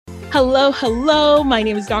Hello, hello. My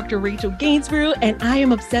name is Dr. Rachel Gainsborough, and I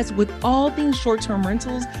am obsessed with all things short-term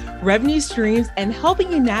rentals, revenue streams, and helping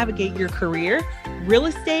you navigate your career, real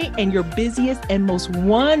estate, and your busiest and most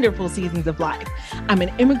wonderful seasons of life. I'm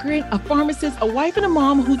an immigrant, a pharmacist, a wife, and a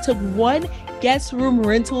mom who took one guest room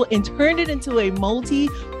rental and turned it into a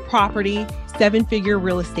multi-property, seven-figure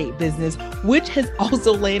real estate business, which has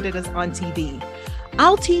also landed us on TV.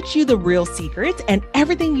 I'll teach you the real secrets and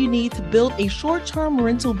everything you need to build a short-term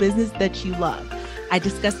rental business that you love. I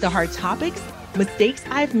discuss the hard topics, mistakes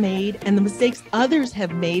I've made, and the mistakes others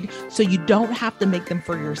have made so you don't have to make them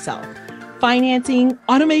for yourself. Financing,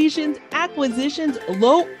 automations, acquisitions,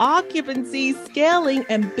 low occupancy, scaling,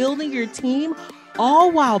 and building your team,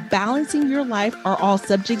 all while balancing your life, are all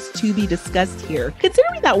subjects to be discussed here. Consider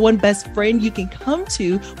me that one best friend you can come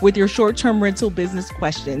to with your short-term rental business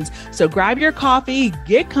questions. So grab your coffee,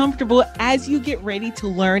 get comfortable as you get ready to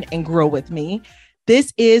learn and grow with me.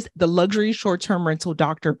 This is the Luxury Short-Term Rental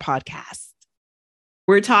Doctor podcast.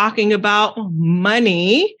 We're talking about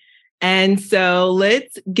money. And so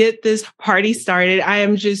let's get this party started. I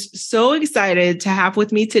am just so excited to have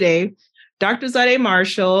with me today Dr. Zwade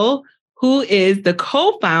Marshall, who is the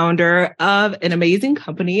co-founder of an amazing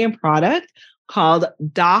company and product called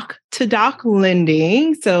Doc2Doc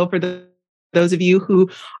Lending. So for those of you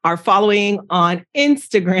who are following on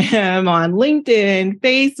Instagram, on LinkedIn,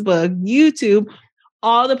 Facebook, YouTube,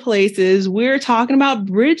 all the places, we're talking about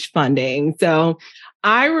bridge funding. So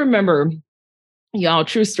I remember, y'all,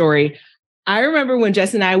 true story. I remember when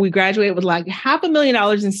Jess and we graduated with like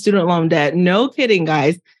 $500,000 in student loan debt. No kidding,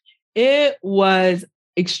 guys. It was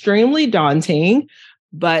extremely daunting,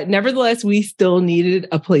 but nevertheless, we still needed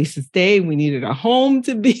a place to stay. We needed a home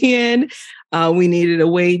to be in. We needed a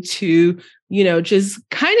way to, just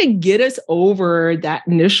kind of get us over that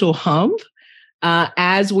initial hump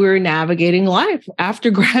as we're navigating life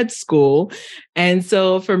after grad school. And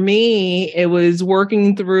so for me, it was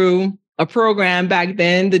working through a program back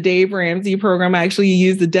then, the Dave Ramsey program. I actually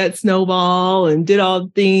used the debt snowball and did all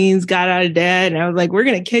the things, got out of debt. And I was like, we're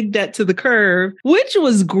going to kick debt to the curb, which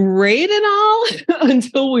was great and all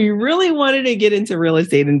until we really wanted to get into real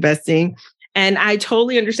estate investing. And I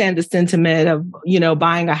totally understand the sentiment of,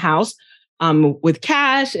 buying a house with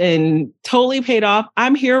cash and totally paid off.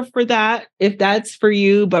 I'm here for that if that's for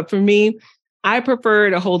you. But for me, I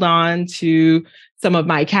prefer to hold on to some of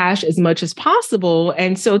my cash as much as possible.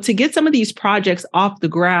 And so to get some of these projects off the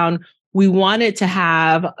ground, we wanted to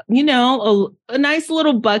have, a nice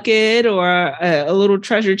little bucket or a little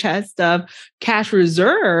treasure chest of cash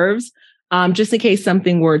reserves, just in case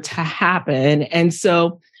something were to happen. And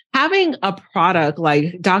so having a product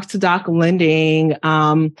like Doc2Doc Lending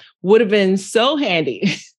would have been so handy.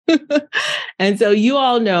 And so you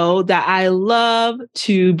all know that I love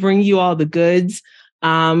to bring you all the goods,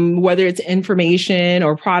 whether it's information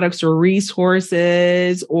or products or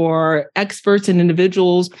resources or experts and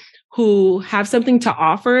individuals who have something to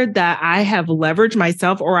offer that I have leveraged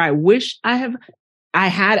myself or I wish I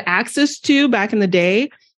had access to back in the day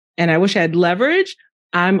and I wish I had leveraged.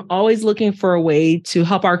 I'm always looking for a way to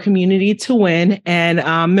help our community to win. And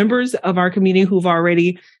members of our community who've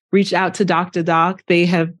already reached out to Doc2Doc, they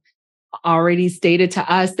have already stated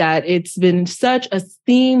to us that it's been such a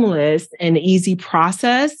seamless and easy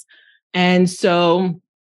process. And so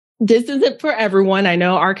this isn't for everyone. I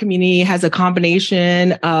know our community has a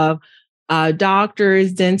combination of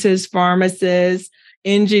doctors, dentists, pharmacists,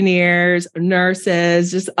 engineers,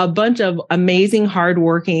 nurses, just a bunch of amazing,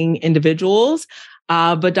 hardworking individuals.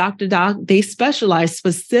 But Doc2Doc, they specialize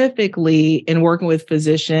specifically in working with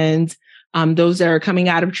physicians, those that are coming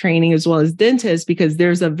out of training, as well as dentists, because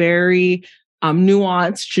there's a very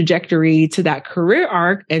nuanced trajectory to that career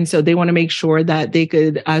arc. And so they want to make sure that they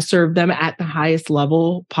could serve them at the highest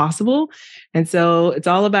level possible. And so it's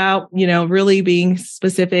all about, really being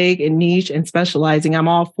specific and niche and specializing. I'm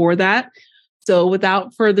all for that. So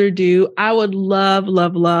without further ado, I would love,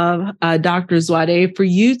 Dr. Zwade, for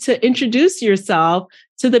you to introduce yourself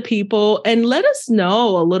to the people and let us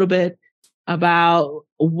know a little bit about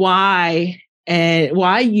why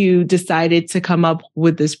you decided to come up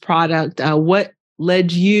with this product. What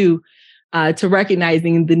led you to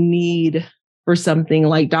recognizing the need for something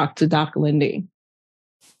like Doc2Doc Lending?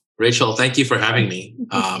 Rachel, thank you for having me.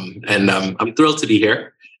 And I'm thrilled to be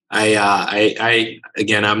here.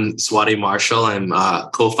 Again, I'm Zwade Marshall. I'm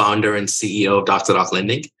co-founder and CEO of Doc2Doc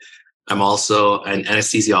Lending. I'm also an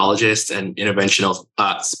anesthesiologist and interventional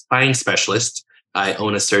spine specialist. I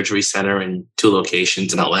own a surgery center in 2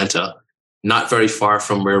 locations in Atlanta, not very far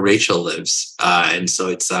from where Rachel lives. And so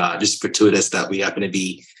it's just fortuitous that we happen to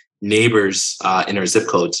be neighbors in our zip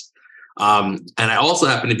codes. And I also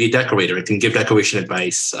happen to be a decorator. I can give decoration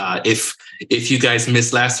advice. If you guys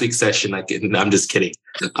missed last week's session, I'm just kidding.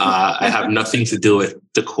 I have nothing to do with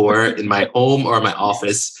decor in my home or my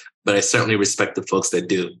office, but I certainly respect the folks that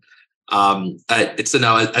do. So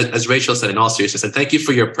now, as Rachel said, in all seriousness, and thank you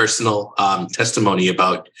for your personal testimony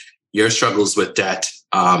about your struggles with debt,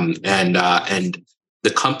 and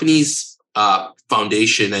the company's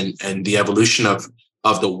foundation and the evolution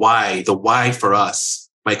of the why for us,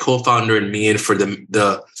 my co-founder and me, and for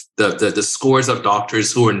the scores of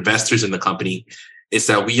doctors who are investors in the company, is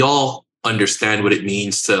that we all understand what it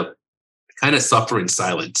means to kind of suffer in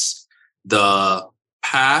silence. The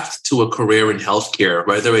path to a career in healthcare,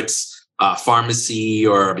 whether it's pharmacy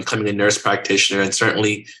or becoming a nurse practitioner, and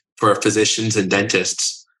certainly for physicians and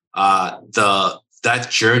dentists,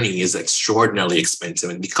 that journey is extraordinarily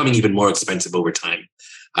expensive and becoming even more expensive over time.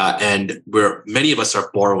 And many of us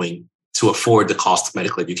are borrowing to afford the cost of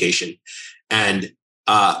medical education, and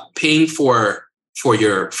paying for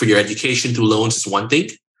your education through loans is one thing,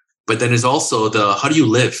 but then there's also how do you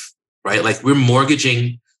live, right? Like, we're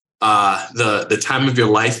mortgaging the time of your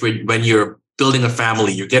life when you're building a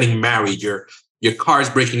family, you're getting married, your car's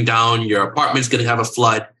breaking down, your apartment's going to have a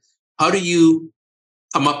flood. How do you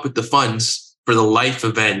come up with the funds for the life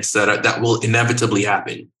events that will inevitably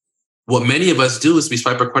happen? What many of us do is we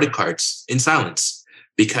swipe our credit cards in silence,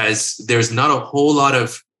 because there's not a whole lot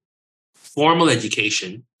of formal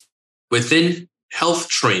education within health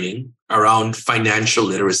training around financial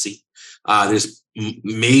literacy. There's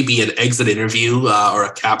maybe an exit interview or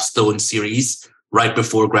a capstone series right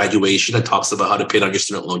before graduation that talks about how to pay down your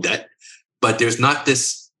student loan debt. But there's not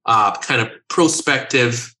this kind of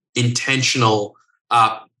prospective, intentional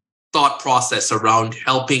thought process around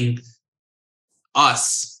helping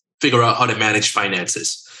us figure out how to manage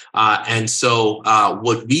finances. And so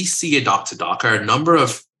what we see at Doc2Doc are a number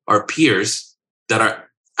of our peers that are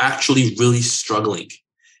actually really struggling.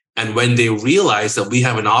 And when they realize that we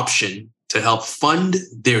have an option to help fund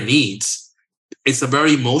their needs, it's a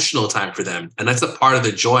very emotional time for them. And that's a part of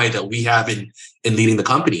the joy that we have in leading the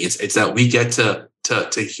company. It's that we get to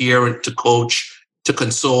hear and to coach, to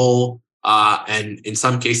console, and in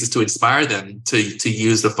some cases to inspire them to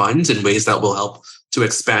use the funds in ways that will help to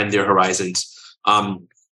expand their horizons.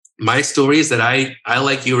 My story is that I,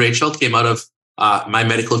 like you, Rachel, came out of my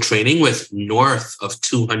medical training with north of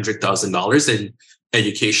 $200,000 in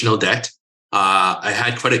educational debt. I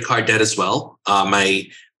had credit card debt as well.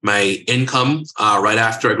 My income right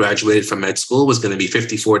after I graduated from med school was going to be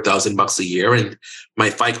 $54,000 a year, and my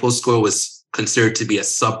FICO score was considered to be a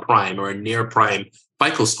subprime or a near prime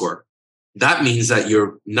FICO score. That means that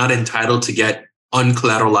you're not entitled to get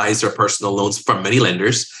uncollateralized or personal loans from many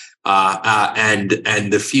lenders, and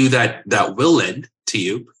the few that will lend to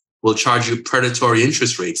you will charge you predatory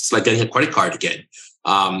interest rates. It's like getting a credit card again,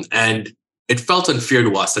 and it felt unfair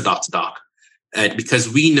to us at Doc2Doc, and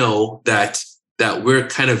because we know that we're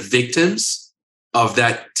kind of victims of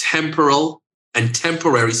that temporal and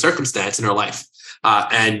temporary circumstance in our life.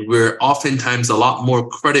 And we're oftentimes a lot more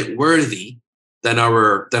credit worthy than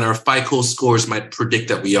our FICO scores might predict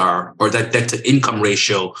that we are, or that debt to income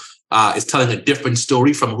ratio is telling a different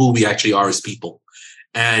story from who we actually are as people.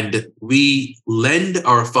 And we lend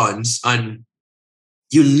our funds on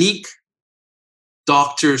unique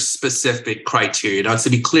doctor-specific criteria. Now, to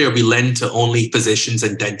be clear, we lend to only physicians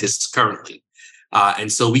and dentists currently.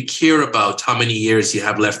 And so we care about how many years you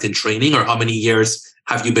have left in training, or how many years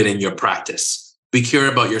have you been in your practice. We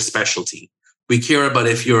care about your specialty. We care about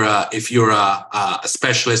if you're a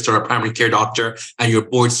specialist or a primary care doctor and you're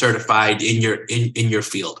board certified in your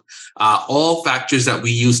field. All factors that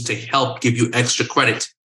we use to help give you extra credit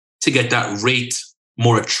to get that rate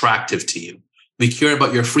more attractive to you. We care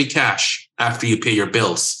about your free cash after you pay your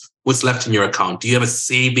bills. What's left in your account? Do you have a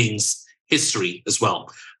savings history as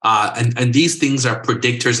well? And these things are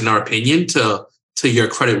predictors, in our opinion, to your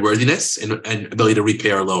credit worthiness and ability to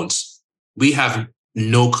repay our loans. We have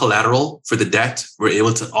no collateral for the debt. We're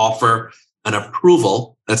able to offer an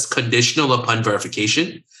approval that's conditional upon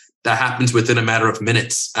verification that happens within a matter of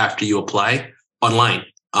minutes after you apply online.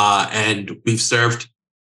 And we've served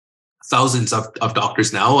thousands of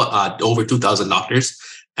doctors now, over 2,000 doctors,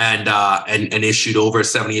 and issued over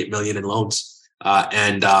 78 million in loans.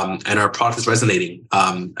 And our product is resonating.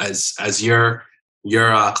 As your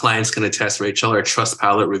clients can attest, Rachel, our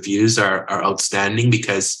Trustpilot reviews are outstanding,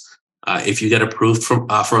 because if you get approved for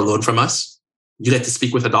a loan from us, you get to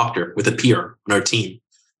speak with a doctor, with a peer on our team,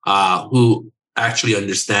 who actually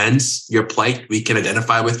understands your plight. We can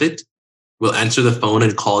identify with it. We'll answer the phone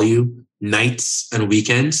and call you nights and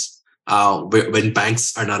weekends when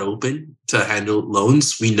banks are not open to handle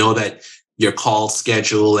loans. We know that your call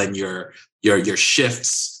schedule and your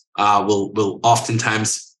shifts will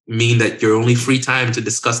oftentimes mean that your only free time to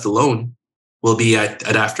discuss the loan will be at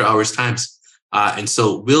after hours times. And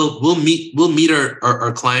so we'll meet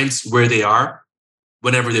our clients where they are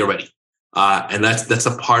whenever they're ready. And that's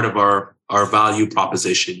a part of our value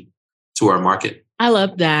proposition to our market. I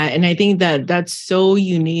love that. And I think that that's so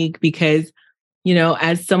unique because,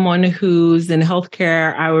 as someone who's in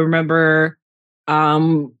healthcare, I remember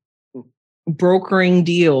brokering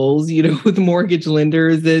deals, with mortgage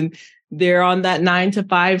lenders, and they're on that 9 to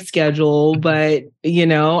 5 schedule, but,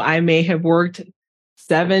 I may have worked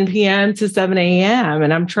 7 p.m. to 7 a.m.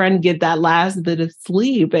 and I'm trying to get that last bit of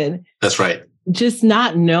sleep. And that's right. Just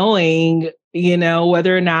not knowing,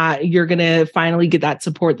 whether or not you're going to finally get that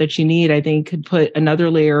support that you need, I think could put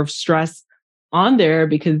another layer of stress on there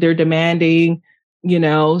because they're demanding,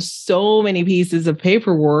 so many pieces of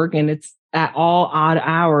paperwork and it's at all odd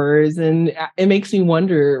hours. And it makes me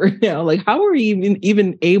wonder, how are we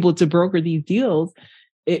even able to broker these deals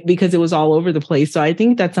because it was all over the place. So I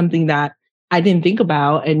think that's something that I didn't think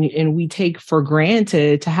about and we take for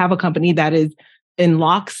granted to have a company that is in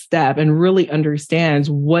lockstep and really understands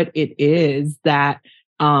what it is that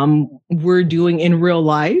we're doing in real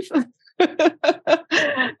life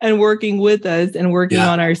and working with us and working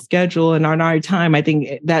on our schedule and on our time. I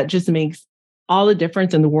think that just makes all the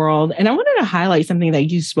difference in the world. And I wanted to highlight something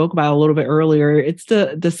that you spoke about a little bit earlier. It's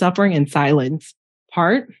the suffering in silence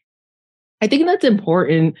part. I think that's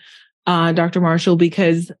important, Dr. Marshall,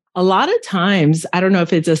 because a lot of times, I don't know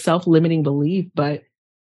if it's a self-limiting belief, but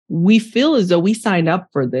we feel as though we signed up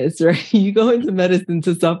for this, right? You go into medicine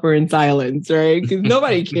to suffer in silence, right? Because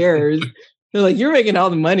nobody cares. They're like, you're making all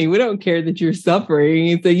the money. We don't care that you're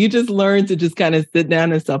suffering. And so you just learn to just kind of sit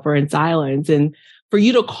down and suffer in silence. And for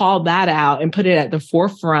you to call that out and put it at the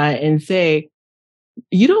forefront and say,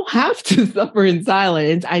 you don't have to suffer in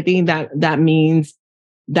silence, I think that means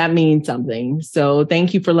something. So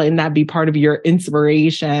thank you for letting that be part of your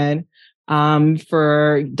inspiration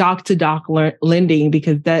for Doc2Doc lending,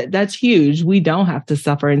 because that's huge. We don't have to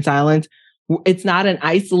suffer in silence. It's not an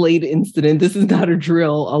isolated incident. This is not a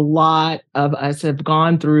drill. A lot of us have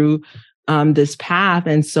gone through this path.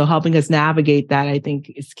 And so helping us navigate that, I think,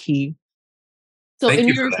 is key. So thank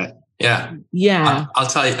you for that. Yeah. Yeah. I'll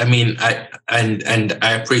tell you, I mean,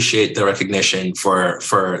 I appreciate the recognition for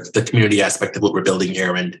the community aspect of what we're building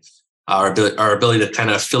here and our ability to kind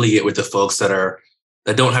of affiliate with the folks that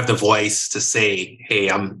don't have the voice to say, hey,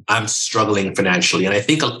 I'm struggling financially. And I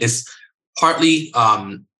think it's partly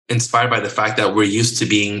inspired by the fact that we're used to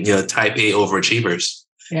being, type A overachievers.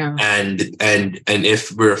 Yeah. And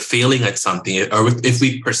if we're failing at something, or if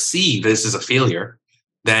we perceive this as a failure,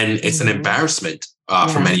 then it's an embarrassment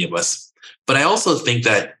for many of us. But I also think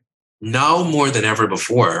that now more than ever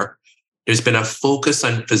before, there's been a focus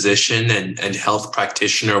on physician and health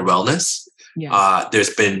practitioner wellness. Yeah.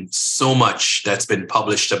 There's been so much that's been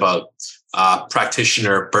published about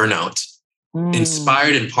practitioner burnout,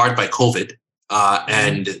 inspired in part by COVID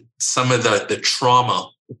and some of the trauma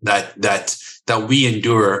that we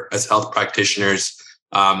endure as health practitioners,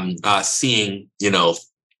 seeing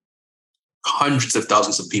hundreds of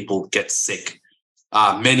thousands of people get sick.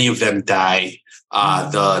 Many of them die.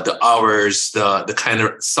 The hours, the kind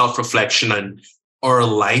of self-reflection on our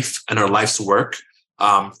life and our life's work.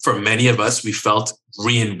 For many of us, we felt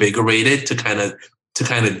reinvigorated to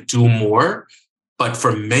kind of do more. But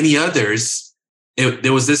for many others,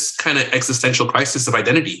 there was this kind of existential crisis of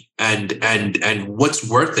identity and what's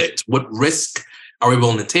worth it? What risk are we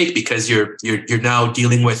willing to take? Because you're now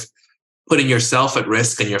dealing with putting yourself at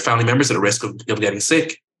risk and your family members at risk of getting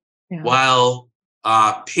sick. Yeah. While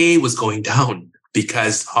pay was going down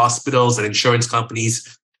because hospitals and insurance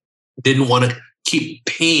companies didn't want to keep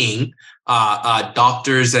paying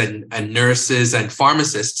doctors and nurses and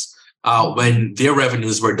pharmacists when their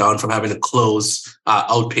revenues were down from having to close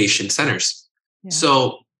outpatient centers. Yeah.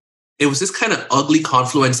 So it was this kind of ugly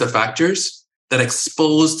confluence of factors that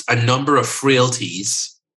exposed a number of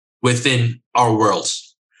frailties within our world.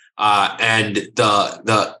 And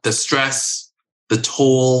the stress, the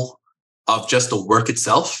toll of just the work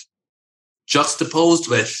itself, juxtaposed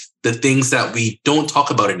with the things that we don't talk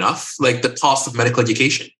about enough, like the cost of medical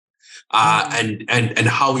education, and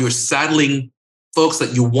how you're saddling folks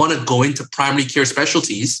that you want to go into primary care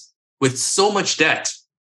specialties with so much debt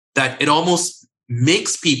that it almost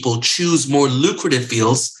makes people choose more lucrative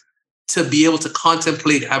fields to be able to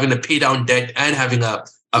contemplate having to pay down debt and having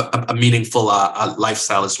a meaningful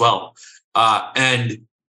lifestyle as well. And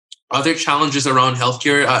other challenges around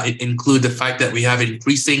healthcare include the fact that we have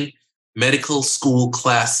increasing medical school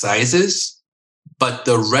class sizes, but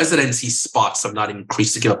the residency spots have not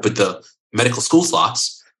increased to keep up with the medical school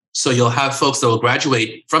slots. So you'll have folks that will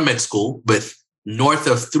graduate from med school with north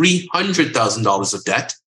of $300,000 of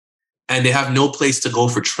debt, and they have no place to go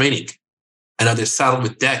for training. And now they're saddled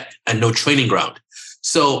with debt and no training ground.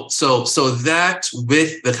 So that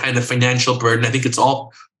with the kind of financial burden, I think it's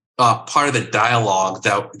all part of the dialogue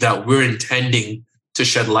that we're intending to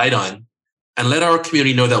shed light on and let our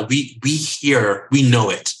community know that we know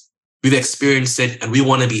it, we've experienced it, and we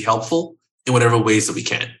want to be helpful in whatever ways that we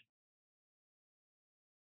can.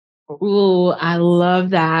 Ooh, I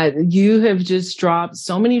love that. You have just dropped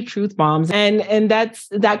so many truth bombs. And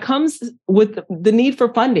that comes with the need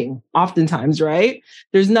for funding oftentimes, right?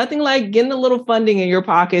 There's nothing like getting a little funding in your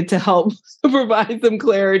pocket to help provide some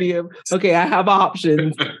clarity of, okay, I have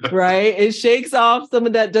options, right? It shakes off some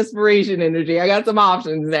of that desperation energy. I got some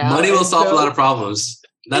options now. Money will solve a lot of problems.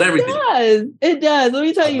 Not everything. It does. Let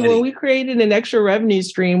me tell you, when we created an extra revenue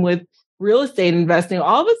stream with real estate investing,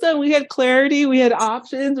 all of a sudden we had clarity, we had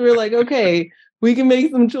options. We were like, okay, we can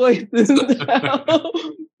make some choices now.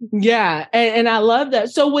 Yeah. And I love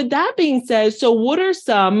that. So with that being said, so what are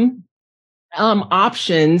some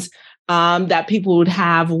options that people would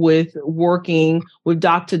have with working with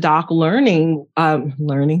Doc2Doc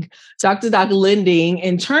Doc2Doc lending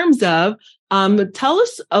in terms of, tell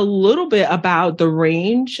us a little bit about the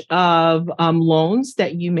range of loans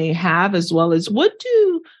that you may have, as well as what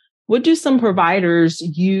do some providers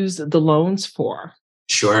use the loans for?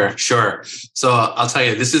 Sure. So I'll tell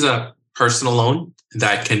you, this is a personal loan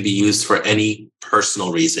that can be used for any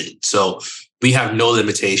personal reason. So we have no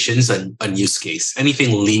limitations on use case.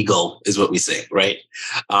 Anything legal is what we say, right?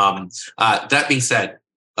 That being said,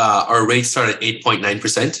 our rates start at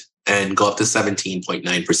 8.9% and go up to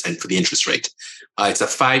 17.9% for the interest rate. It's a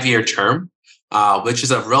 5-year term, which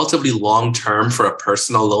is a relatively long term for a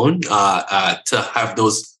personal loan to have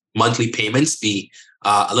those monthly payments be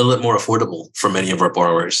a little bit more affordable for many of our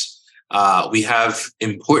borrowers. We have,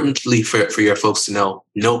 importantly for your folks to know,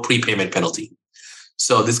 no prepayment penalty.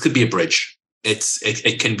 So this could be a bridge.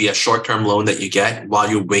 It can be a short-term loan that you get while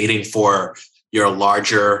you're waiting for your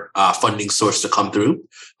larger funding source to come through.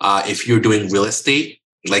 If you're doing real estate,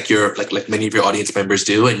 like many of your audience members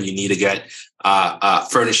do, and you need to get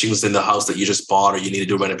furnishings in the house that you just bought, or you need to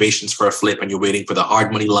do renovations for a flip and you're waiting for the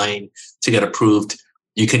hard money line to get approved,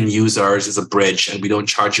 you can use ours as a bridge, and we don't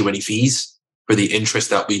charge you any fees for the interest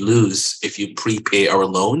that we lose if you prepay our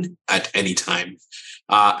loan at any time.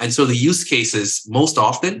 And so the use cases, most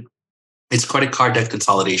often, it's credit card debt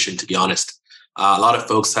consolidation, to be honest. A lot of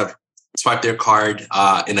folks have swiped their card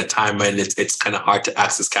in a time when it's kind of hard to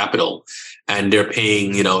access capital, and they're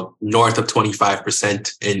paying, north of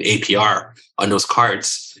 25% in APR on those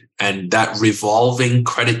cards. And that revolving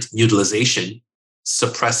credit utilization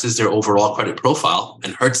suppresses their overall credit profile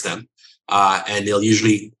and hurts them. And they'll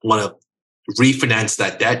usually want to refinance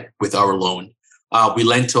that debt with our loan. We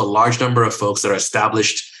lend to a large number of folks that are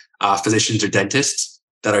established physicians or dentists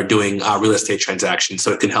that are doing real estate transactions.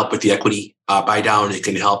 So it can help with the equity buy down. It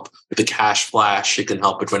can help with the cash flash. It can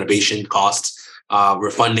help with renovation costs.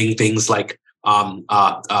 We're funding things like oocyte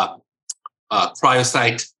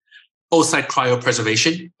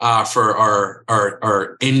cryopreservation for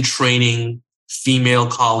our in-training female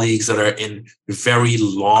colleagues that are in very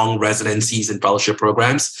long residencies and fellowship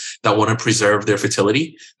programs that want to preserve their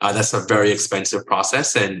fertility. That's a very expensive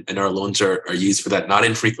process, and our loans are used for that not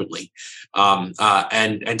infrequently.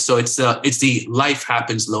 And so it's the life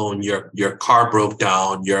happens loan. Your car broke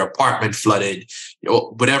down, your apartment flooded,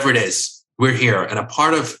 whatever it is, we're here. And a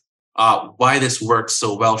part of why this works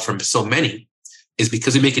so well for so many is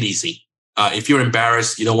because we make it easy. If you're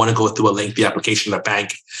embarrassed, you don't want to go through a lengthy application at a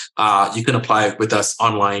bank, you can apply with us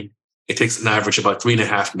online. It takes an average about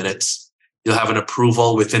 3.5 minutes. You'll have an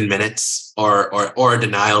approval within minutes, or a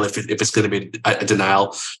denial if it's going to be a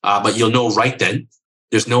denial. But you'll know right then.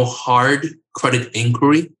 There's no hard credit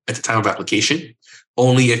inquiry at the time of application.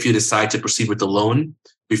 Only if you decide to proceed with the loan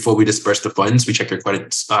before we disperse the funds, we check your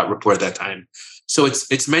credit report at that time. So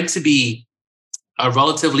it's meant to be a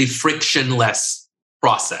relatively frictionless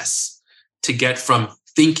process to get from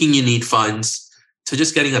thinking you need funds to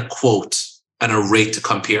just getting a quote and a rate to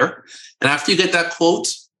compare. And after you get that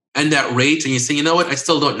quote and that rate and you say, you know what, I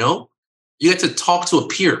still don't know, you get to talk to a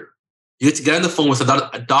peer. You get to get on the phone with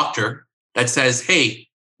a doctor that says, hey,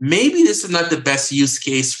 maybe this is not the best use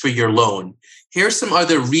case for your loan. Here's some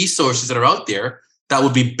other resources that are out there that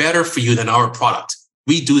would be better for you than our product.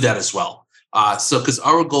 We do that as well. Because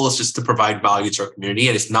our goal is just to provide value to our community,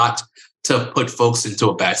 and it's not to put folks into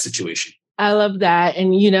a bad situation. I love that.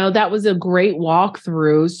 And, that was a great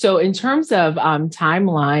walkthrough. So in terms of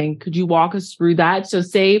timeline, could you walk us through that? So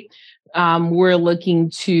say we're looking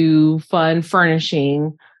to fund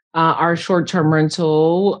furnishing our short-term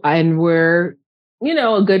rental and we're,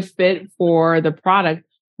 a good fit for the product.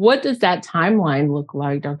 What does that timeline look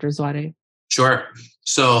like, Dr. Zwade? Sure.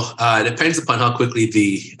 So it depends upon how quickly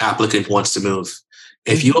the applicant wants to move.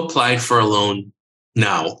 If you applied for a loan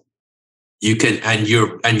now, you can, and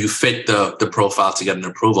you fit the profile to get an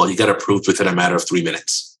approval, you get approved within a matter of 3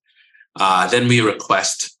 minutes. Then we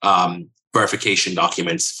request verification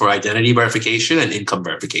documents for identity verification and income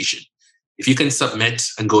verification. If you can submit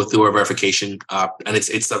and go through our verification, and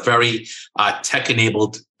it's a very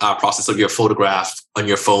tech-enabled process of your photograph on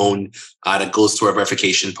your phone that goes to our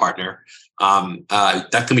verification partner.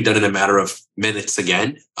 That can be done in a matter of minutes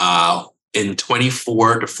again. In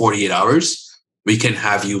 24 to 48 hours, we can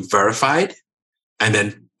have you verified and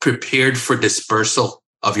then prepared for dispersal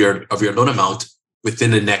of your loan amount within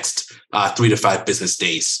the next 3 to 5 business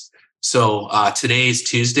days. So today is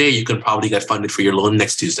Tuesday. You can probably get funded for your loan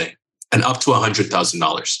next Tuesday and up to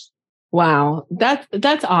 $100,000. Wow,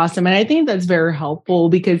 that's awesome. And I think that's very helpful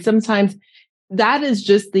because sometimes that is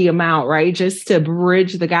just the amount, right? Just to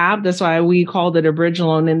bridge the gap. That's why we called it a bridge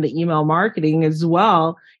loan in the email marketing as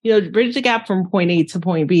well. Bridge the gap from point A to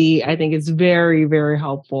point B, I think is very, very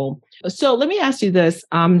helpful. So let me ask you this,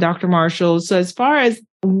 Dr. Marshall. So as far as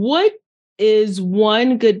what is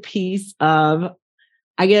one good piece of,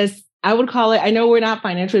 I guess I would call it, I know we're not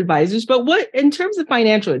financial advisors, but what, in terms of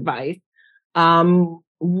financial advice,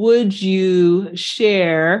 would you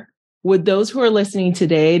share with those who are listening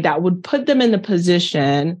today that would put them in the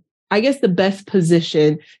position, I guess the best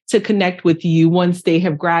position to connect with you once they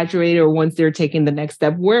have graduated or once they're taking the next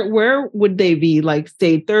step? Where would they be, like,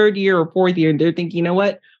 say, third year or fourth year, and they're thinking, you know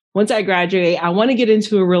what, once I graduate, I want to get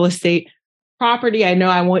into a real estate property. I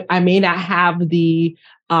know I may not have the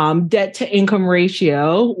debt to income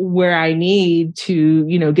ratio where I need to,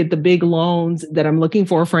 get the big loans that I'm looking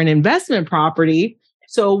for an investment property.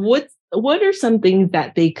 So what are some things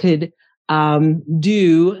that they could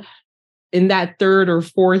do in that third or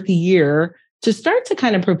fourth year to start to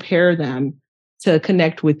kind of prepare them to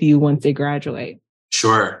connect with you once they graduate?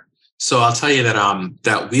 Sure. So I'll tell you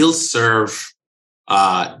that we'll serve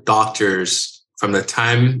doctors from the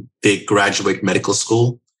time they graduate medical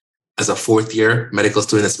school as a fourth year medical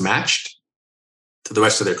student that's matched to the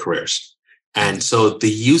rest of their careers. And so the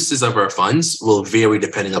uses of our funds will vary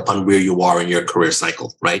depending upon where you are in your career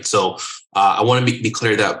cycle, right? So I want to be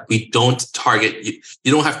clear that we don't target you.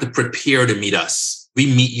 You don't have to prepare to meet us. We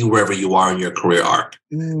meet you wherever you are in your career arc.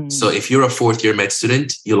 So if you're a fourth year med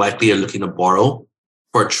student, you likely are looking to borrow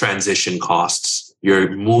for transition costs.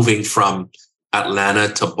 You're moving from Atlanta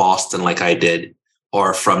to Boston like I did,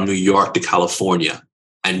 or from New York to California,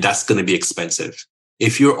 and that's going to be expensive.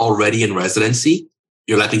 If you're already in residency,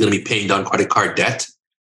 you're likely going to be paying down credit card debt,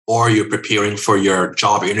 or you're preparing for your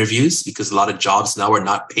job interviews, because a lot of jobs now are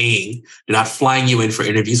not paying. They're not flying you in for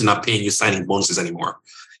interviews and not paying you signing bonuses anymore.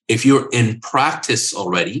 If you're in practice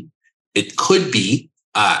already, it could be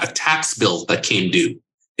a tax bill that came due.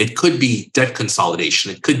 It could be debt consolidation.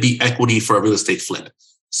 It could be equity for a real estate flip.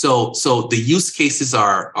 So the use cases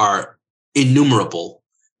are innumerable.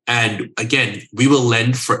 And again, we will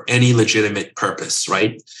lend for any legitimate purpose,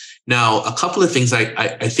 right? Now, a couple of things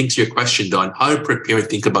I think to your question, Don, how to prepare and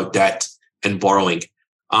think about debt and borrowing.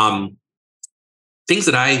 Things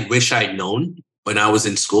that I wish I'd known when I was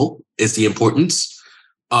in school is the importance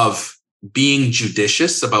of being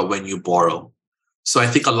judicious about when you borrow. So I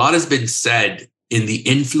think a lot has been said in the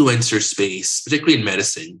influencer space, particularly in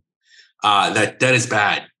medicine, that debt is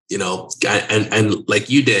bad, and like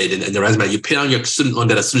you did in the resume, you pay down your student loan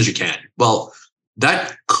debt as soon as you can. Well,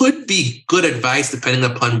 that could be good advice depending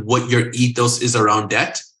upon what your ethos is around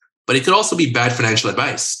debt, but it could also be bad financial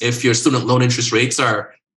advice. If your student loan interest rates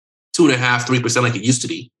are 2.5%, 3% like it used to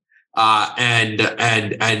be,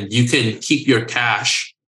 and you can keep your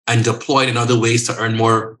cash and deploy it in other ways to earn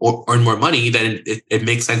more money, then it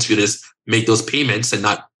makes sense for you to just make those payments and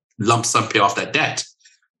not lump sum pay off that debt.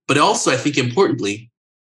 But also, I think importantly,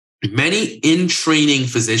 many in-training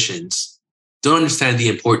physicians don't understand the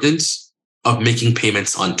importance of making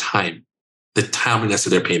payments on time, the timeliness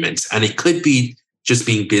of their payments. And it could be just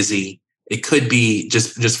being busy. It could be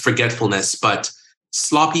just forgetfulness, but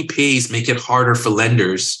sloppy pays make it harder for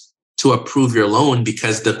lenders to approve your loan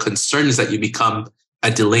because the concern is that you become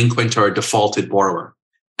a delinquent or a defaulted borrower.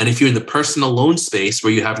 And if you're in the personal loan space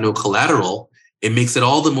where you have no collateral, it makes it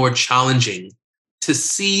all the more challenging to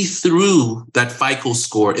see through that FICO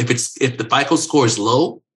score. If the FICO score is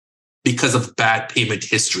low because of bad payment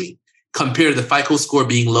history, compared to the FICO score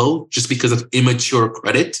being low just because of immature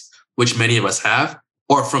credit, which many of us have,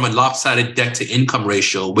 or from a lopsided debt to income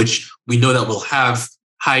ratio, which we know that we'll have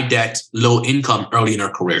high debt, low income early in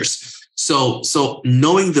our careers. So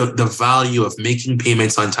knowing the value of making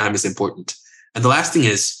payments on time is important. And the last thing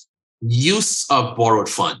is use of borrowed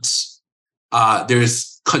funds.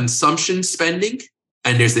 There's consumption spending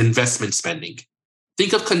and there's investment spending.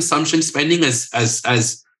 Think of consumption spending as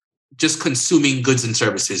just consuming goods and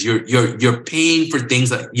services. You're paying for things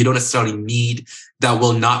that you don't necessarily need, that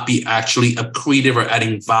will not be actually accretive or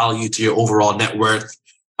adding value to your overall net worth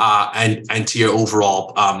and to your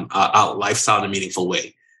overall lifestyle in a meaningful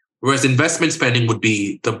way. Whereas investment spending would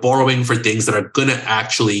be the borrowing for things that are going to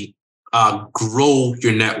actually grow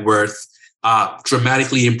your net worth,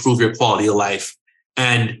 dramatically improve your quality of life.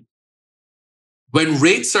 And when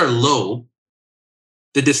rates are low,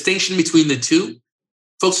 the distinction between the two,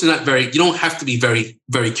 folks are not you don't have to be very,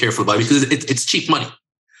 very careful about it because it's cheap money.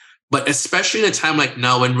 But especially in a time like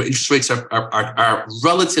now when interest rates are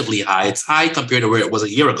relatively high, it's high compared to where it was a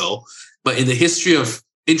year ago. But in the history of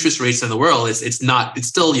interest rates in the world, it's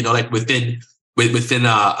still, like within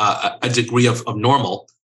a degree of normal.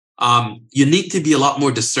 You need to be a lot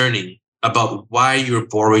more discerning about why you're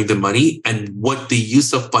borrowing the money and what the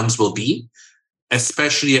use of funds will be,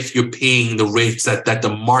 especially if you're paying the rates that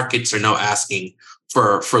the markets are now asking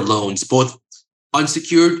for loans, both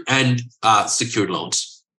unsecured and secured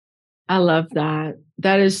loans. I love that.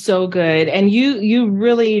 That is so good. And you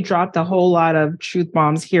really dropped a whole lot of truth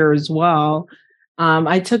bombs here as well.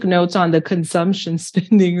 I took notes on the consumption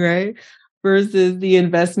spending, right? Versus the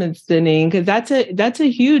investment spending, because that's a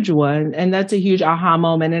huge one. And that's a huge aha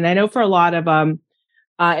moment. And I know for a lot of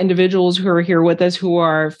individuals who are here with us who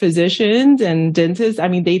are physicians and dentists, I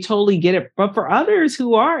mean, they totally get it. But for others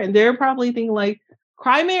who aren't, they're probably thinking like,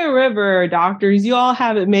 cry me a river, doctors, you all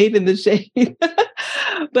have it made in the shade.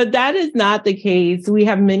 But that is not the case. We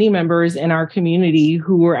have many members in our community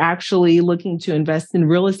who are actually looking to invest in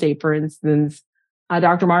real estate, for instance,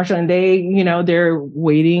 Dr. Marshall, and they're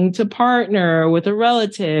waiting to partner with a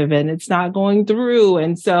relative and it's not going through.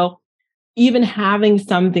 And so even having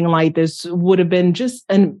something like this would have been just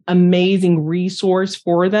an amazing resource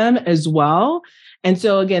for them as well. And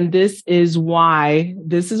so again, this is why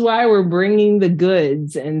we're bringing the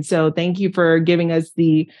goods. And so thank you for giving us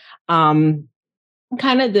the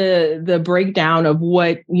kind of the breakdown of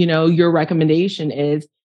what, your recommendation is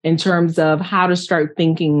in terms of how to start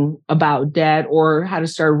thinking about debt or how to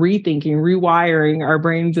start rewiring our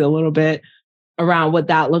brains a little bit around what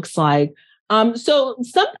that looks like. So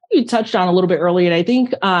something you touched on a little bit earlier, and I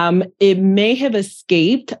think it may have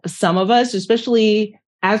escaped some of us, especially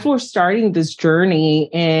as we're starting this journey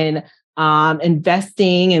in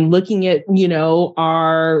investing and looking at,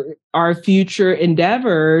 our future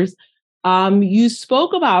endeavors. You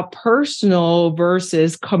spoke about personal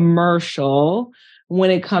versus commercial when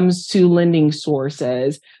it comes to lending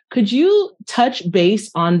sources. Could you touch base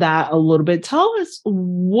on that a little bit? Tell us,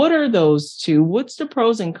 what are those two? What's the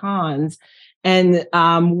pros and cons? And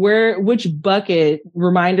which bucket,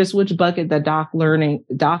 remind us which bucket that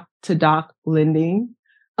Doc2Doc lending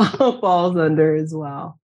falls under as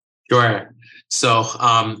well. Sure. So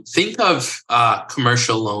think of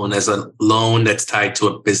commercial loan as a loan that's tied to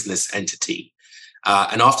a business entity.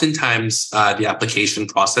 And oftentimes the application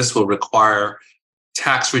process will require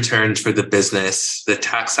tax returns for the business, the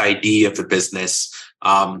tax ID of the business,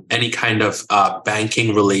 any kind of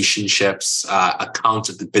banking relationships, accounts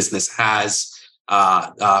that the business has.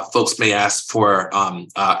 Folks may ask for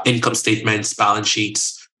income statements, balance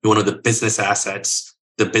sheets, one of the business assets,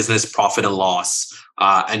 the business profit and loss,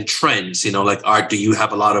 and trends, do you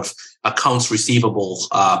have a lot of accounts receivable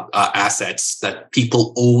assets that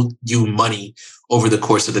people owe you money over the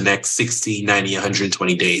course of the next 60, 90,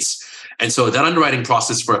 120 days. And so that underwriting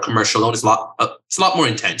process for a commercial loan is a lot more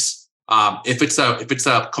intense. If it's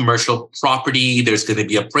a commercial property, there's going to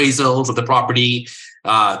be appraisals of the property,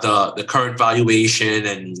 the current valuation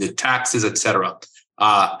and the taxes, et cetera.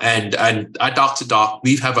 And at Doc2Doc,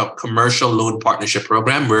 we have a commercial loan partnership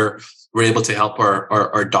program where we're able to help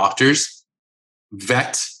our doctors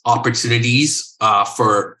vet opportunities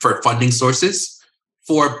for funding sources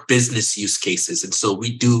for business use cases. And so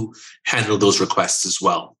we do handle those requests as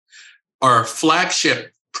well. Our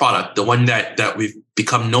flagship product, the one that we've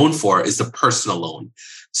become known for, is the personal loan.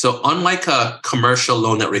 So unlike a commercial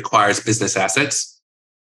loan that requires business assets,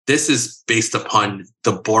 this is based upon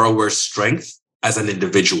the borrower's strength as an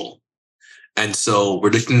individual. And so we're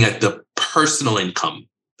looking at the personal income,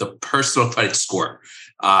 the personal credit score.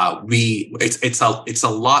 It's a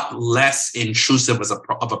lot less intrusive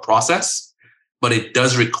of a process. but it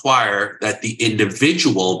does require that the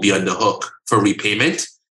individual be on the hook for repayment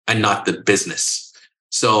and not the business.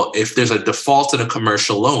 So if there's a default in a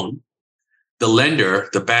commercial loan, the lender,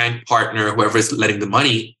 the bank partner, whoever is lending the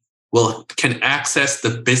money, can access the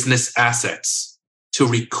business assets to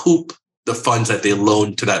recoup the funds that they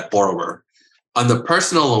loaned to that borrower. On the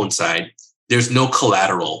personal loan side, there's no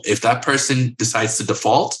collateral. If that person decides to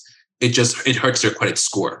default, it hurts their credit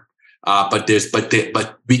score. But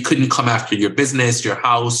we couldn't come after your business, your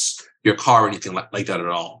house, your car, or anything like that at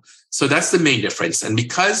all. So that's the main difference. And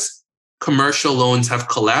because commercial loans have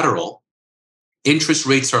collateral, interest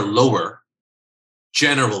rates are lower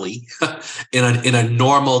generally in a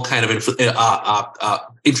normal kind of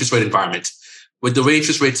interest rate environment. With the way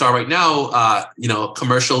interest rates are right now,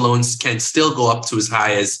 commercial loans can still go up to as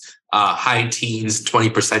high as high teens,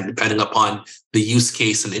 20%, depending upon the use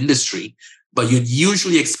case and industry. But you'd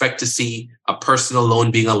usually expect to see a personal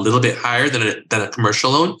loan being a little bit higher than a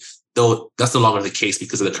commercial loan, though that's no longer the case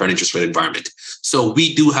because of the current interest rate environment. So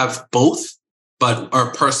we do have both, but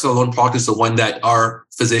our personal loan product is the one that our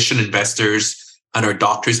physician investors and our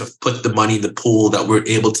doctors have put the money in the pool that we're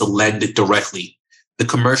able to lend it directly. The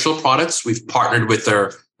commercial products, we've partnered with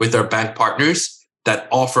our bank partners that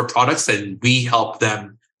offer products, and we help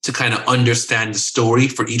them to kind of understand the story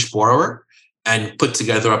for each borrower and put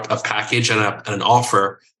together a package and an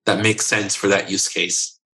offer that makes sense for that use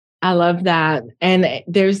case. I love that. And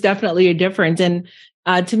there's definitely a difference. And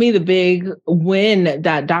to me, the big win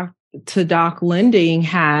that Doc2Doc lending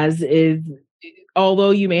has is,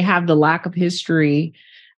 although you may have the lack of history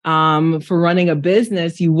for running a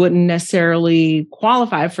business, you wouldn't necessarily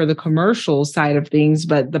qualify for the commercial side of things,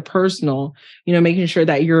 but the personal, making sure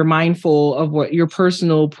that you're mindful of what your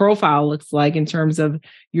personal profile looks like in terms of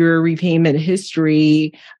your repayment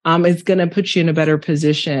history is going to put you in a better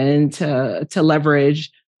position to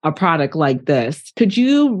leverage a product like this. Could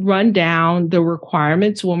you run down the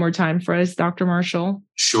requirements one more time for us, Dr. Marshall?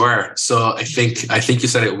 Sure. So I think you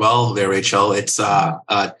said it well there, Rachel. It's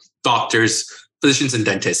doctors, physicians and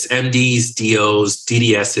dentists, MDs, DOs,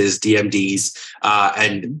 DDSs, DMDs,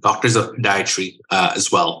 and doctors of podiatry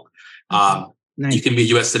as well. Nice. You can be a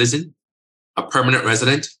U.S. citizen, a permanent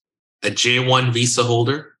resident, a J1 visa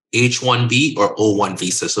holder, H1B, or O1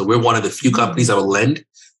 visa. So we're one of the few companies that will lend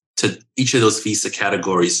to each of those visa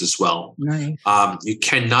categories as well. Nice. You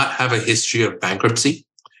cannot have a history of bankruptcy.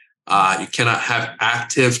 You cannot have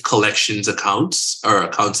active collections accounts or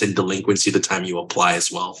accounts in delinquency the time you apply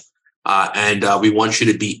as well. And we want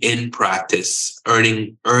you to be in practice,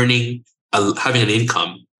 having an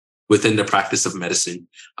income within the practice of medicine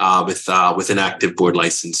with an active board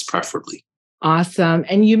license, preferably. Awesome.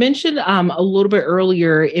 And you mentioned a little bit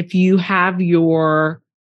earlier, if you have your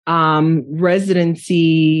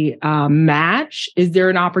residency match, is there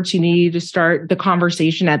an opportunity to start the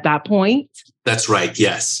conversation at that point? That's right.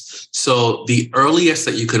 Yes. So the earliest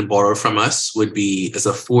that you can borrow from us would be as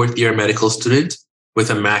a fourth-year medical student with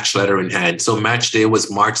a match letter in hand. So match day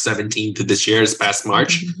was March 17th of this year, this past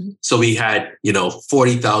March. Mm-hmm. So we had,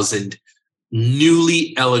 40,000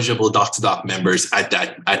 newly eligible Doc2Doc members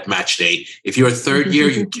at match day. If you're a third year,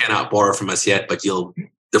 you cannot borrow from us yet, but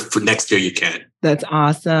for next year you can. That's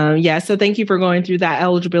awesome. Yeah. So thank you for going through that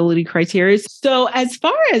eligibility criteria. So as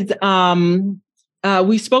far as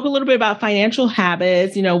we spoke a little bit about financial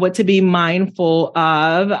habits, what to be mindful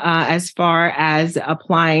of as far as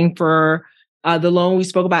applying for the loan. We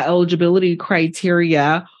spoke about eligibility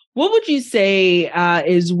criteria. What would you say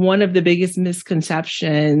is one of the biggest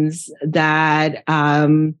misconceptions that,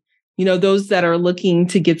 those that are looking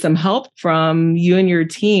to get some help from you and your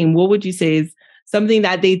team, what would you say is something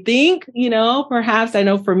that they think, perhaps? I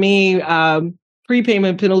know for me,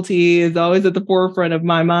 prepayment penalty is always at the forefront of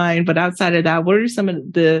my mind. But outside of that, what are some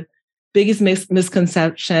of the biggest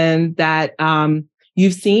misconceptions that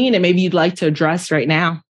you've seen and maybe you'd like to address right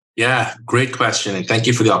now? Yeah, great question. And thank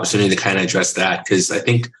you for the opportunity to kind of address that, because I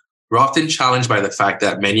think we're often challenged by the fact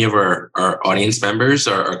that many of our audience members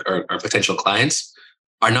or our potential clients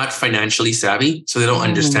are not financially savvy. So they don't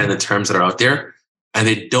understand the terms that are out there, and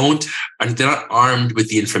they're not armed with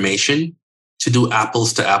the information to do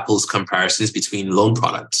apples to apples comparisons between loan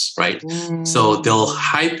products, right? So they'll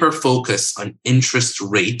hyper focus on interest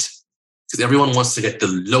rate because everyone wants to get the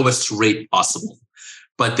lowest rate possible.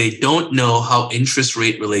 But they don't know how interest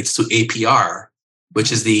rate relates to APR,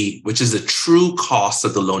 which is the true cost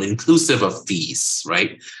of the loan, inclusive of fees,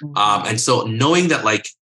 right? And so knowing that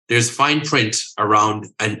there's fine print around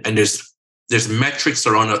and there's metrics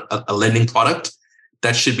around a lending product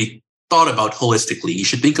that should be thought about holistically. You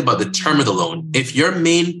should think about the term of the loan. If your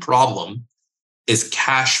main problem is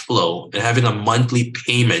cash flow and having a monthly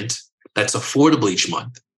payment that's affordable each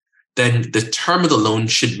month, then the term of the loan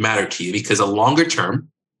should matter to you, because a longer term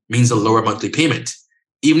means a lower monthly payment.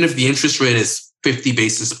 Even if the interest rate is 50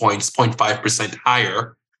 basis points, 0.5%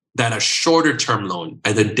 higher than a shorter term loan.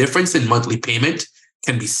 And the difference in monthly payment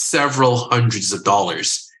can be several hundreds of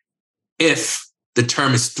dollars if the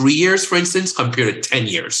term is 3 years, for instance, compared to 10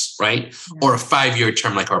 years, right? Yeah. Or a 5-year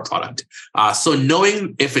term like our product. So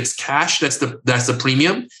knowing if it's cash, that's the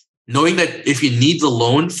premium. Knowing that if you need the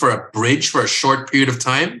loan for a bridge for a short period of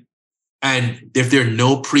time, and if there are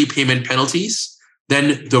no prepayment penalties,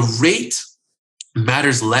 then the rate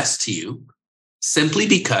matters less to you, simply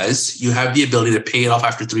because you have the ability to pay it off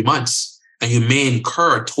after 3 months. And you may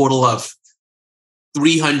incur a total of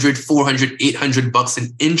 $300, $400, $800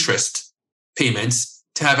 in interest payments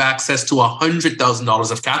to have access to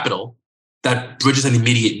 $100,000 of capital that bridges an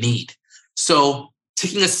immediate need. So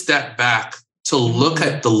taking a step back to look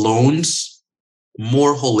at the loans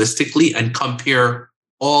more holistically and compare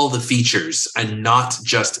all the features and not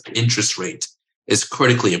just interest rate is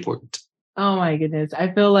critically important. Oh my goodness.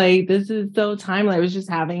 I feel like this is so timely. I was just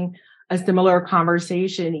having a similar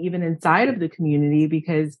conversation even inside of the community,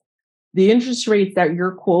 because the interest rates that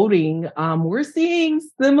you're quoting, we're seeing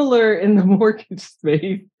similar in the mortgage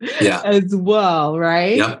space as well,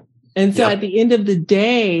 right? Yep. And so at the end of the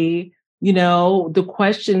day, the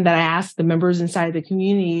question that I ask the members inside the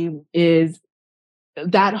community is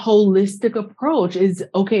that holistic approach is,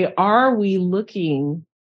 okay, are we looking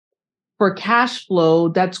for cash flow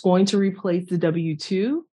that's going to replace the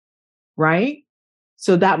W-2, right?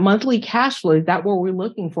 So that monthly cash flow, is that what we're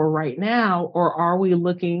looking for right now? Or are we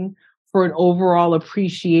looking for an overall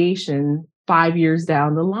appreciation 5 years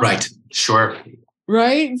down the line? Right. Sure.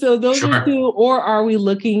 Right. So those are two. Or are we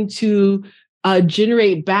looking to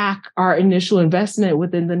generate back our initial investment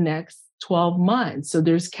within the next 12 months? So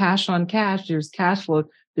there's cash on cash, there's cash flow,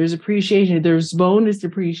 there's appreciation, there's bonus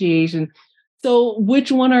depreciation. So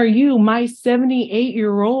which one are you? My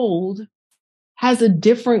 78-year-old has a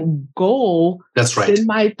different goal than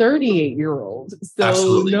my 38-year-old. So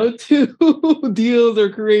Absolutely. No two deals are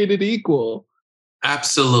created equal.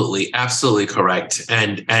 Absolutely correct.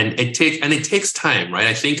 And it takes time, right?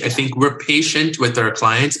 I think we're patient with our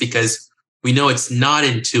clients because we know it's not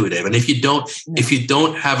intuitive. And if you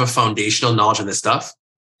don't have a foundational knowledge on this stuff,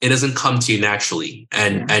 it doesn't come to you naturally.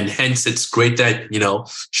 And hence it's great that,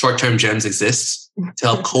 short-term gems exists to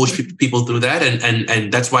help coach people through that.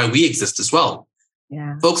 And that's why we exist as well.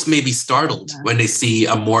 Yeah. Folks may be startled when they see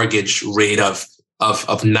a mortgage rate of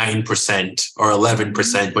 9% or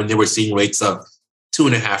 11% when they were seeing rates of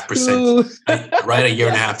 2.5%, right, a year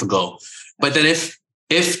and a half ago. But then if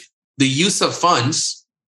the use of funds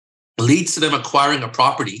leads to them acquiring a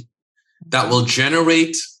property that will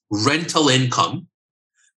generate rental income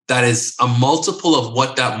that is a multiple of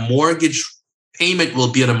what that mortgage payment will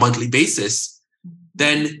be on a monthly basis,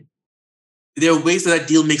 then there are ways that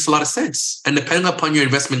deal makes a lot of sense. And depending upon your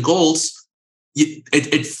investment goals,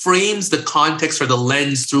 it frames the context or the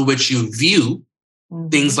lens through which you view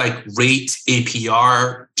things like rate,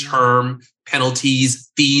 APR, term,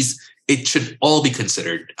 penalties, fees. It should all be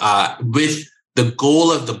considered with the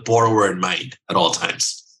goal of the borrower in mind at all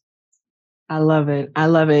times. I love it.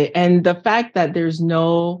 And the fact that there's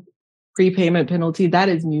no prepayment penalty, that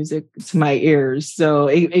is music to my ears. So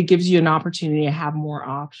it gives you an opportunity to have more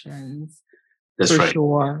options. That's right.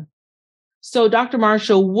 Sure. So Dr.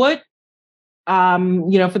 Marshall, what,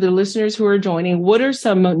 for the listeners who are joining, what are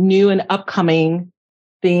some new and upcoming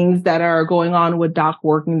things that are going on with Doc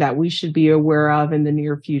Working that we should be aware of in the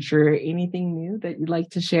near future? Anything new that you'd like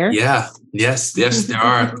to share? Yes, there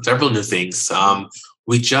are several new things.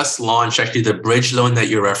 We just launched, actually, the bridge loan that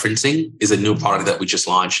you're referencing is a new product that we just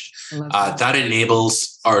launched. That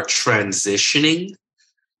enables our transitioning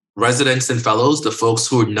residents and fellows, the folks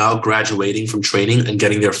who are now graduating from training and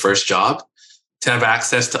getting their first job, to have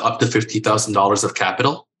access to up to $50,000 of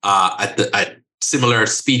capital at similar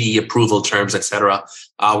speedy approval terms, et cetera.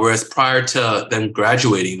 Whereas prior to them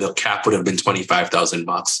graduating, the cap would have been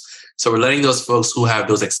 $25,000. So we're letting those folks who have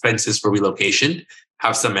those expenses for relocation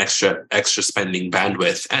have some extra spending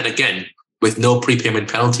bandwidth. And again, with no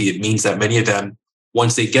prepayment penalty, it means that many of them,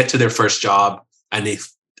 once they get to their first job and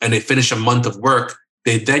they finish a month of work,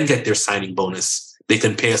 they then get their signing bonus. They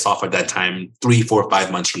can pay us off at that time, 3, 4,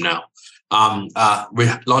 5 months from now.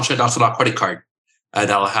 We're launching a Doc2Doc credit card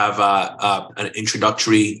that'll have an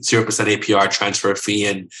introductory 0% APR transfer fee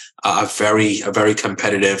and a very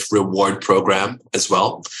competitive reward program as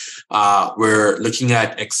well. We're looking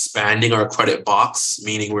at expanding our credit box,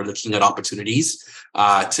 meaning we're looking at opportunities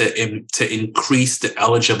to increase the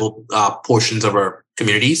eligible portions of our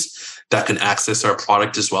communities that can access our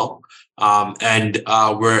product as well. And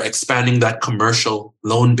we're expanding that commercial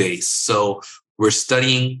loan base. So we're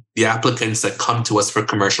studying the applicants that come to us for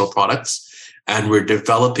commercial products, and we're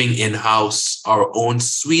developing in-house our own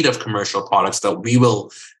suite of commercial products that we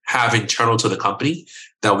will have internal to the company,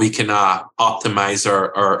 that we can optimize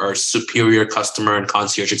our superior customer and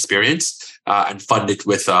concierge experience and fund it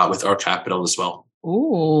with our capital as well.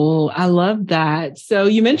 Oh, I love that. So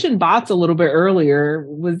you mentioned bots a little bit earlier.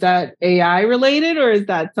 Was that AI related or is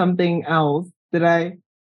that something else? Did I?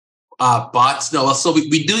 Bots, no. So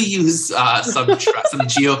we do use some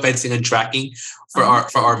geofencing and tracking for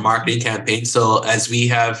our marketing campaign. So as we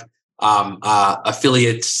have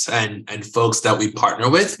affiliates and folks that we partner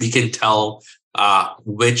with, we can tell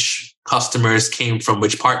which customers came from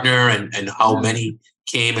which partner and how many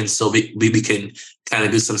came, and so we can kind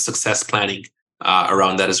of do some success planning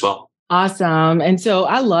around that as well. Awesome. And so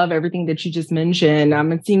I love everything that you just mentioned.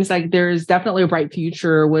 It seems like there's definitely a bright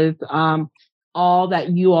future with all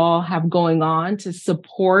that you all have going on to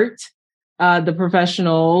support the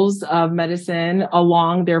professionals of medicine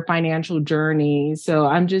along their financial journey. So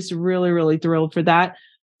I'm just really, really thrilled for that.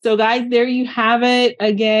 So guys, there you have it.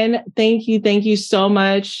 Again, thank you. Thank you so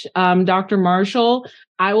much, Dr. Marshall.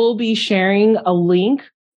 I will be sharing a link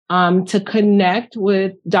to connect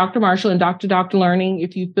with Dr. Marshall and Doc2Doc Learning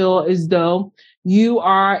if you feel as though you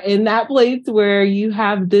are in that place where you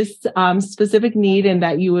have this specific need and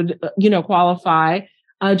that you would, qualify.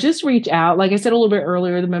 Just reach out. Like I said a little bit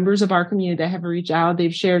earlier, the members of our community that have reached out,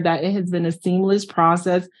 they've shared that it has been a seamless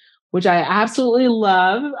process, which I absolutely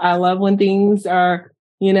love. I love when things are,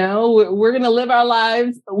 we're going to live our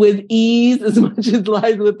lives with ease as much as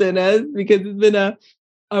lies within us, because it's been a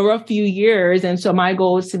rough few years. And so my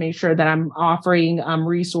goal is to make sure that I'm offering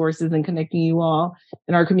resources and connecting you all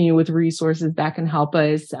in our community with resources that can help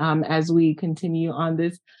us as we continue on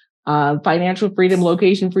this financial freedom,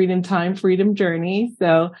 location freedom, time freedom journey.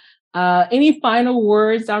 So any final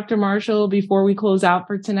words, Dr. Marshall, before we close out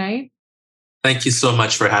for tonight? Thank you so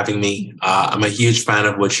much for having me. I'm a huge fan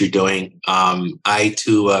of what you're doing. I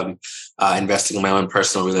too am investing in my own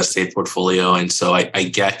personal real estate portfolio. And so I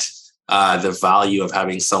get the value of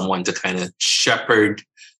having someone to kind of shepherd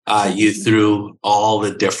you through all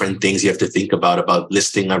the different things you have to think about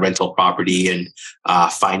listing a rental property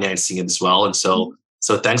and financing it as well. And so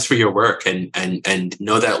thanks for your work, and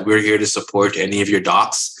know that we're here to support any of your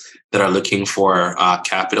docs that are looking for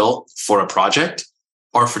capital for a project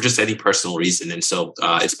or for just any personal reason. And so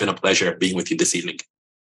it's been a pleasure being with you this evening.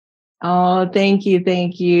 Oh, thank you.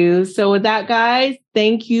 Thank you. So with that, guys,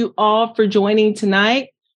 thank you all for joining tonight.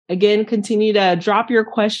 Again, continue to drop your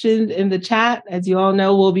questions in the chat. As you all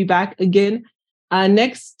know, we'll be back again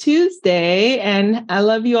next Tuesday. And I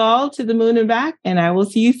love you all to the moon and back. And I will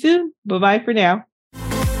see you soon. Bye-bye for now.